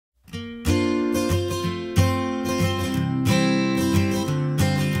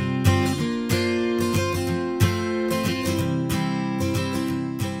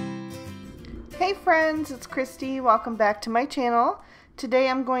friends, it's Christy. Welcome back to my channel. Today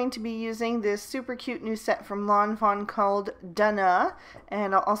I'm going to be using this super cute new set from Fawn called Dunna,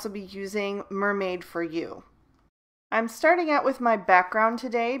 and I'll also be using Mermaid for You. I'm starting out with my background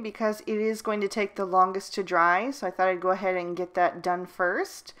today because it is going to take the longest to dry, so I thought I'd go ahead and get that done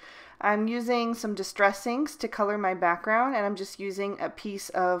first. I'm using some distress inks to color my background, and I'm just using a piece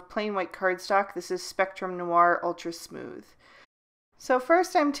of plain white cardstock. This is Spectrum Noir Ultra Smooth. So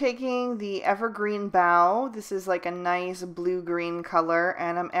first I'm taking the evergreen bough. This is like a nice blue-green color,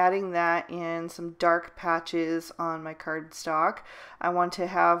 and I'm adding that in some dark patches on my cardstock. I want to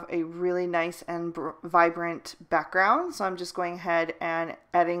have a really nice and vibrant background, so I'm just going ahead and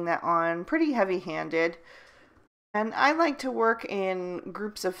adding that on pretty heavy-handed. And I like to work in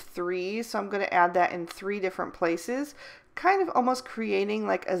groups of 3, so I'm going to add that in 3 different places, kind of almost creating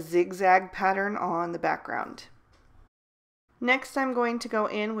like a zigzag pattern on the background. Next I'm going to go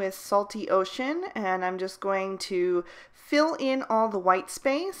in with Salty Ocean, and I'm just going to fill in all the white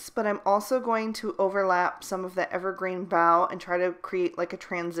space, but I'm also going to overlap some of the evergreen bough and try to create like a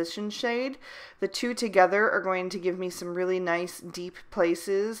transition shade. The two together are going to give me some really nice deep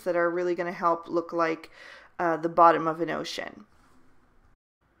places that are really going to help look like the bottom of an ocean.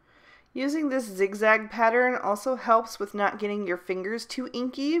 Using this zigzag pattern also helps with not getting your fingers too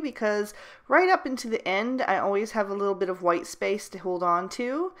inky, because right up into the end I always have a little bit of white space to hold on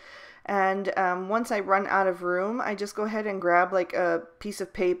to. And once I run out of room, I just go ahead and grab like a piece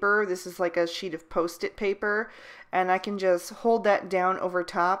of paper. This is like a sheet of Post-it paper, and I can just hold that down over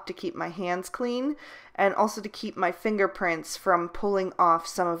top to keep my hands clean, and also to keep my fingerprints from pulling off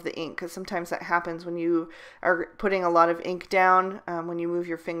some of the ink, because sometimes that happens when you are putting a lot of ink down. When you move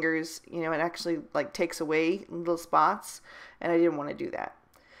your fingers, you know, it actually like takes away little spots, and I didn't want to do that.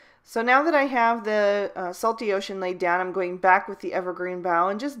 So now that I have the Salty Ocean laid down, I'm going back with the evergreen bough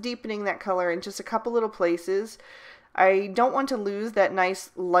and just deepening that color in just a couple little places. I don't want to lose that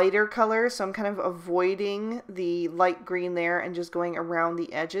nice lighter color, so I'm kind of avoiding the light green there and just going around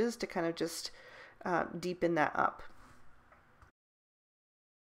the edges to kind of just deepen that up.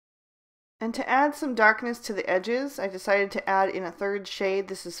 And to add some darkness to the edges, I decided to add in a third shade.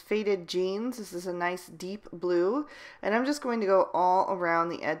 This is Faded Jeans. This is a nice deep blue, and I'm just going to go all around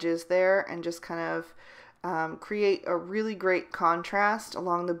the edges there and just kind of create a really great contrast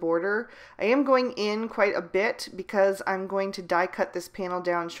along the border. I am going in quite a bit because I'm going to die cut this panel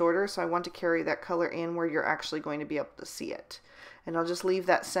down shorter, so I want to carry that color in where you're actually going to be able to see it. And I'll just leave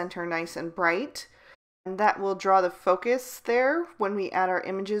that center nice and bright. And that will draw the focus there when we add our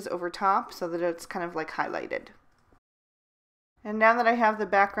images over top, so that it's kind of like highlighted. And now that I have the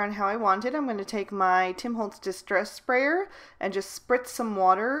background how I want it, I'm going to take my Tim Holtz Distress Sprayer and just spritz some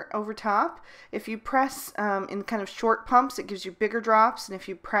water over top. If you press in kind of short pumps, it gives you bigger drops, and if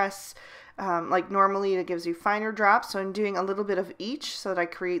you press like normally, it gives you finer drops. So I'm doing a little bit of each so that I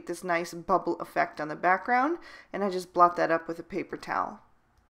create this nice bubble effect on the background, and I just blot that up with a paper towel.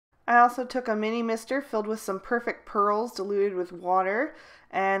 I also took a mini mister filled with some Perfect Pearls diluted with water,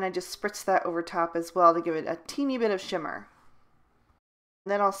 and I just spritzed that over top as well to give it a teeny bit of shimmer.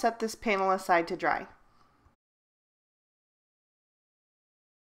 And then I'll set this panel aside to dry.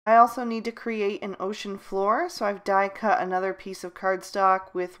 I also need to create an ocean floor, so I've die cut another piece of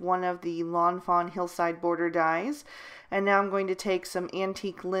cardstock with one of the Lawn Fawn Hillside Border dies. And now I'm going to take some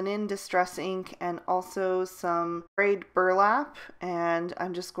antique linen distress ink and also some frayed burlap, and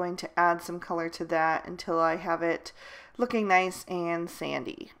I'm just going to add some color to that until I have it looking nice and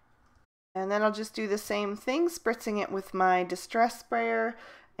sandy. And then I'll just do the same thing, spritzing it with my distress sprayer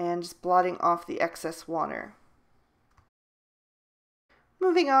and just blotting off the excess water.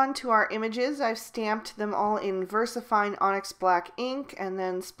 Moving on to our images, I've stamped them all in VersaFine Onyx Black ink and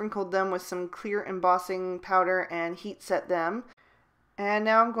then sprinkled them with some clear embossing powder and heat set them. And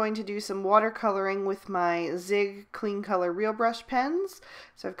now I'm going to do some watercoloring with my Zig Clean Color Real Brush pens.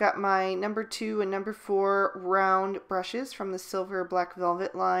 So I've got my number 2 and number 4 round brushes from the Silver Black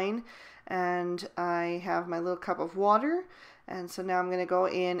Velvet line, and I have my little cup of water. And so now I'm going to go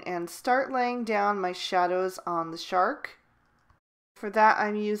in and start laying down my shadows on the shark. For that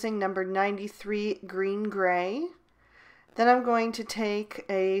I'm using number 93 Green Gray. Then I'm going to take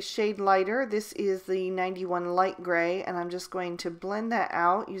a shade lighter. This is the 91 Light Gray, and I'm just going to blend that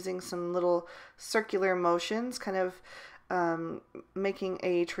out using some little circular motions, kind of making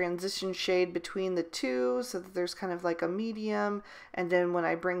a transition shade between the two so that there's kind of like a medium, and then when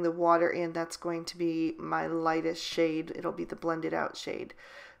I bring the water in, that's going to be my lightest shade. It'll be the blended out shade.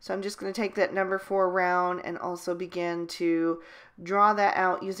 So I'm just going to take that number 4 round and also begin to draw that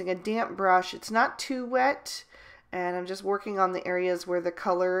out using a damp brush. It's not too wet, And I'm just working on the areas where the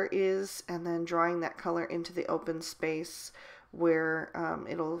color is and then drawing that color into the open space where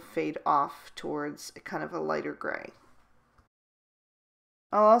it'll fade off towards kind of a lighter gray.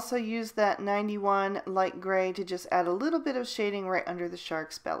 I'll also use that 91 light gray to just add a little bit of shading right under the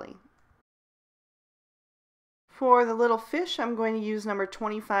shark's belly. For the little fish, I'm going to use number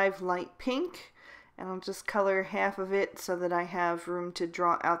 25 light pink, and I'll just color half of it so that I have room to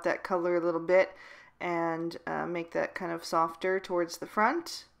draw out that color a little bit and make that kind of softer towards the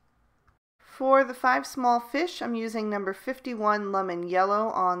front. For the 5 small fish, I'm using number 51 lemon yellow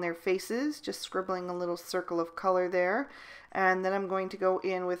on their faces, just scribbling a little circle of color there. And then I'm going to go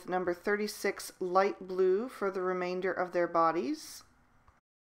in with number 36 light blue for the remainder of their bodies.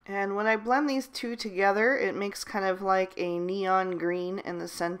 And when I blend these two together, it makes kind of like a neon green in the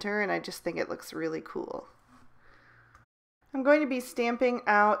center, and I just think it looks really cool. I'm going to be stamping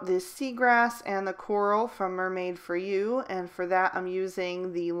out the seagrass and the coral from Mermaid for You, and for that I'm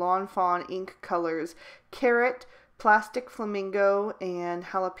using the Lawn Fawn ink colors Carrot, Plastic Flamingo, and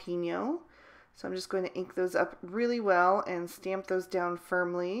Jalapeno. So I'm just going to ink those up really well and stamp those down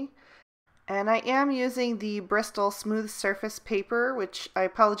firmly. And I am using the Bristol Smooth Surface paper, which I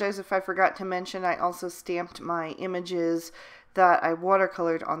apologize if I forgot to mention. I also stamped my images that I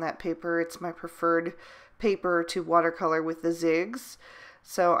watercolored on that paper. It's my preferred paper to watercolor with the zigs,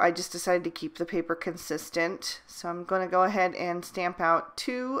 so I just decided to keep the paper consistent. So I'm going to go ahead and stamp out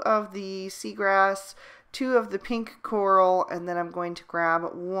 2 of the seagrass, 2 of the pink coral, and then I'm going to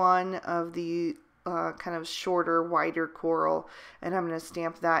grab 1 of the kind of shorter, wider coral, and I'm going to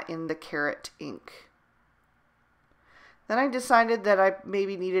stamp that in the carrot ink. Then I decided that I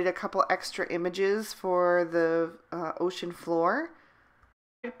maybe needed a couple extra images for the ocean floor.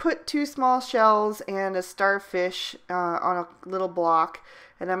 I put 2 small shells and a starfish on a little block,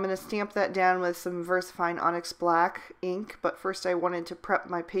 and I'm going to stamp that down with some VersaFine Onyx Black ink, but first I wanted to prep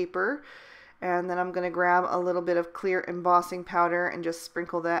my paper, and then I'm going to grab a little bit of clear embossing powder and just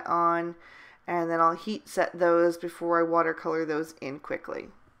sprinkle that on, and then I'll heat set those before I watercolor those in quickly.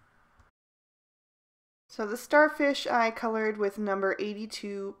 So the starfish I colored with number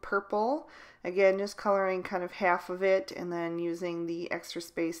 82 purple. Again, just coloring kind of half of it and then using the extra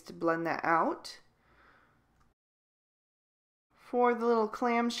space to blend that out. For the little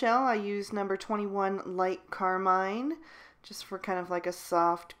clamshell, I used number 21 light carmine, just for kind of like a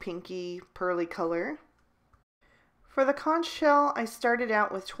soft pinky pearly color. For the conch shell, I started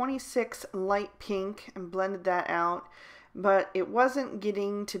out with 26 light pink and blended that out, but it wasn't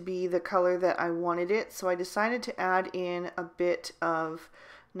getting to be the color that I wanted it, so I decided to add in a bit of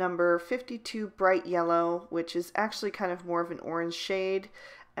number 52 bright yellow, which is actually kind of more of an orange shade,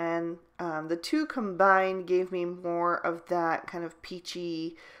 and the two combined gave me more of that kind of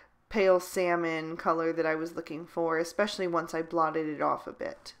peachy, pale salmon color that I was looking for, especially once I blotted it off a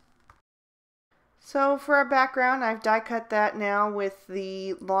bit. So for our background, I've die cut that now with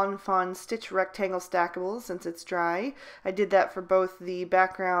the Lawn Fawn Stitch Rectangle Stackables since it's dry. I did that for both the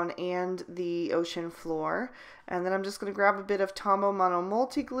background and the ocean floor. And then I'm just going to grab a bit of Tombow Mono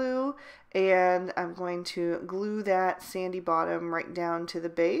Multi-Glue, and I'm going to glue that sandy bottom right down to the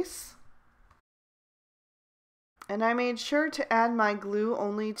base. And I made sure to add my glue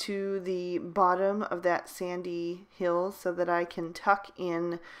only to the bottom of that sandy hill so that I can tuck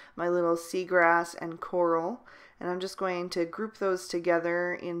in my little seagrass and coral. And I'm just going to group those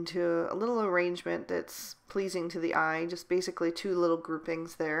together into a little arrangement that's pleasing to the eye. Just basically 2 little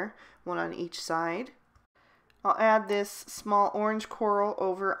groupings there, one on each side. I'll add this small orange coral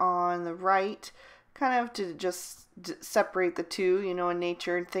over on the right, kind of to just separate the two. You know, in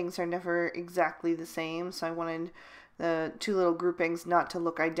nature things are never exactly the same, so I wanted the 2 little groupings not to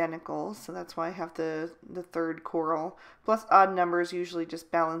look identical, so that's why I have the third coral. Plus odd numbers usually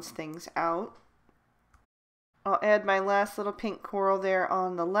just balance things out. I'll add my last little pink coral there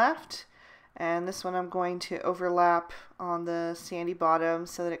on the left, and this one I'm going to overlap on the sandy bottom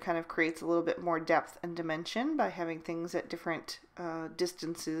so that it kind of creates a little bit more depth and dimension by having things at different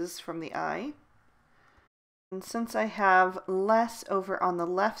distances from the eye. And since I have less over on the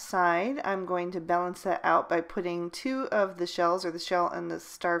left side, I'm going to balance that out by putting 2 of the shells, or the shell and the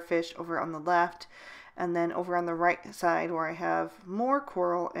starfish, over on the left, and then over on the right side where I have more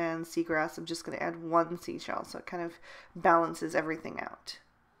coral and seagrass, I'm just going to add 1 seashell, so it kind of balances everything out.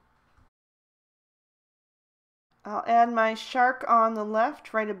 I'll add my shark on the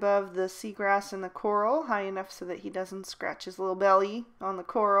left, right above the seagrass and the coral, high enough so that he doesn't scratch his little belly on the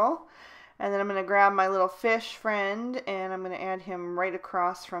coral. And then I'm going to grab my little fish friend, and I'm going to add him right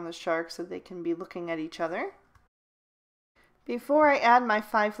across from the shark so they can be looking at each other. Before I add my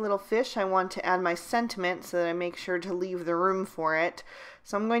 5 little fish, I want to add my sentiment so that I make sure to leave the room for it.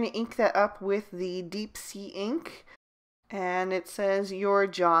 So I'm going to ink that up with the Deep Sea ink. And it says, "You're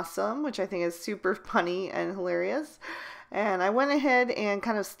Jawsome," which I think is super funny and hilarious. And I went ahead and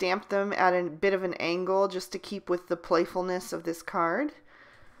kind of stamped them at a bit of an angle just to keep with the playfulness of this card.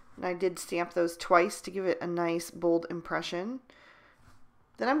 And I did stamp those twice to give it a nice bold impression.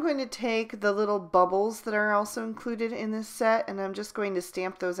 Then I'm going to take the little bubbles that are also included in this set, and I'm just going to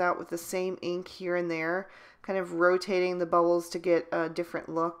stamp those out with the same ink here and there, kind of rotating the bubbles to get a different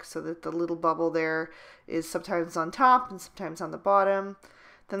look so that the little bubble there is sometimes on top and sometimes on the bottom.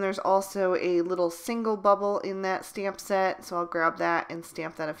 Then there's also a little single bubble in that stamp set, so I'll grab that and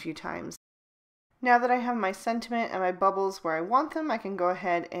stamp that a few times. Now that I have my sentiment and my bubbles where I want them, I can go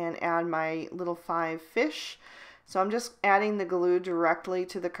ahead and add my little 5 fish. So I'm just adding the glue directly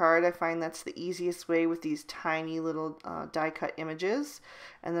to the card. I find that's the easiest way with these tiny little die cut images.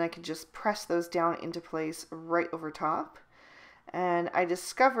 And then I can just press those down into place right over top. And I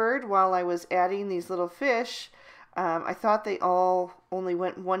discovered while I was adding these little fish, I thought they all only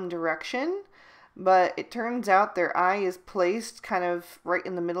went one direction. But it turns out their eye is placed kind of right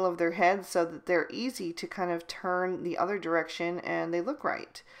in the middle of their head so that they're easy to kind of turn the other direction and they look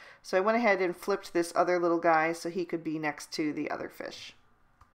right. So I went ahead and flipped this other little guy so he could be next to the other fish.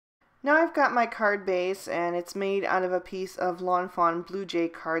 Now I've got my card base, and it's made out of a piece of Lawn Fawn Blue Jay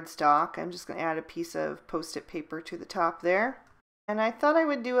cardstock. I'm just going to add a piece of post-it paper to the top there. And I thought I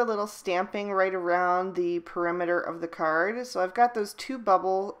would do a little stamping right around the perimeter of the card. So I've got those 2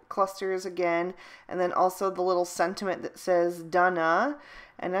 bubble clusters again, and then also the little sentiment that says "Donna."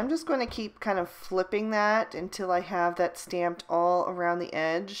 And I'm just going to keep kind of flipping that until I have that stamped all around the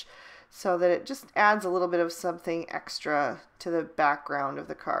edge so that it just adds a little bit of something extra to the background of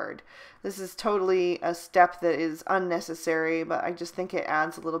the card. This is totally a step that is unnecessary, but I just think it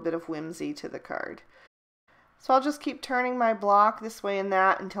adds a little bit of whimsy to the card. So I'll just keep turning my block this way and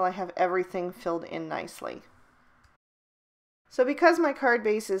that until I have everything filled in nicely. So because my card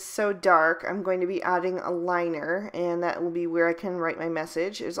base is so dark, I'm going to be adding a liner, and that will be where I can write my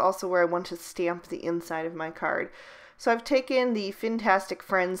message. It's also where I want to stamp the inside of my card. So I've taken the Fantastic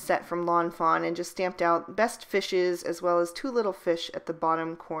Friends set from Lawn Fawn and just stamped out best fishes as well as 2 little fish at the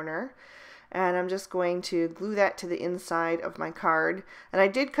bottom corner. And I'm just going to glue that to the inside of my card. And I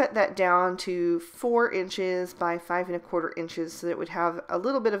did cut that down to 4 inches by 5 1/4 inches so that it would have a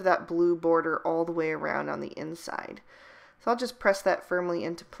little bit of that blue border all the way around on the inside. So I'll just press that firmly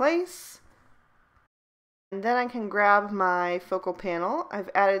into place. And then I can grab my focal panel.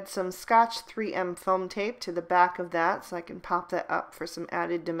 I've added some Scotch 3M foam tape to the back of that so I can pop that up for some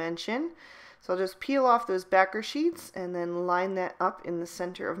added dimension. So I'll just peel off those backer sheets and then line that up in the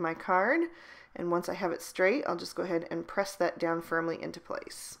center of my card. And once I have it straight, I'll just go ahead and press that down firmly into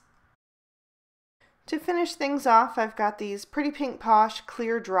place. To finish things off, I've got these Pretty Pink Posh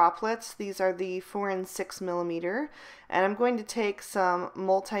clear droplets. These are the 4 and 6 millimeter, and I'm going to take some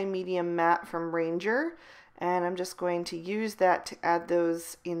multi-medium matte from Ranger, and I'm just going to use that to add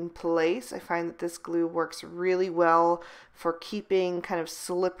those in place. I find that this glue works really well for keeping kind of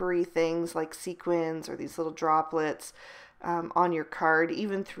slippery things like sequins or these little droplets on your card,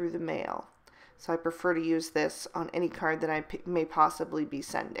 even through the mail. So I prefer to use this on any card that I may possibly be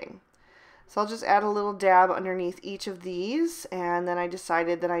sending. So I'll just add a little dab underneath each of these, and then I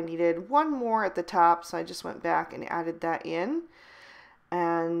decided that I needed 1 more at the top, so I just went back and added that in.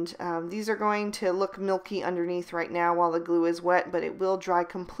 And these are going to look milky underneath right now while the glue is wet, but it will dry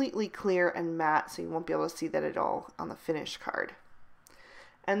completely clear and matte, so you won't be able to see that at all on the finished card.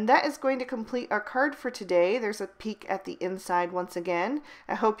 And that is going to complete our card for today. There's a peek at the inside once again.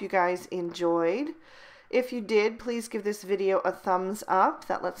 I hope you guys enjoyed. If you did, please give this video a thumbs up.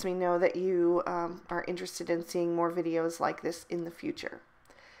 That lets me know that you are interested in seeing more videos like this in the future.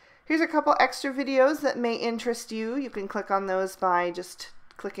 Here's a couple extra videos that may interest you. You can click on those by just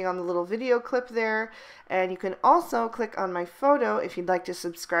clicking on the little video clip there. And you can also click on my photo if you'd like to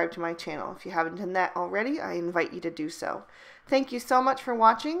subscribe to my channel. If you haven't done that already, I invite you to do so. Thank you so much for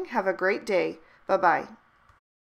watching. Have a great day. Bye-bye.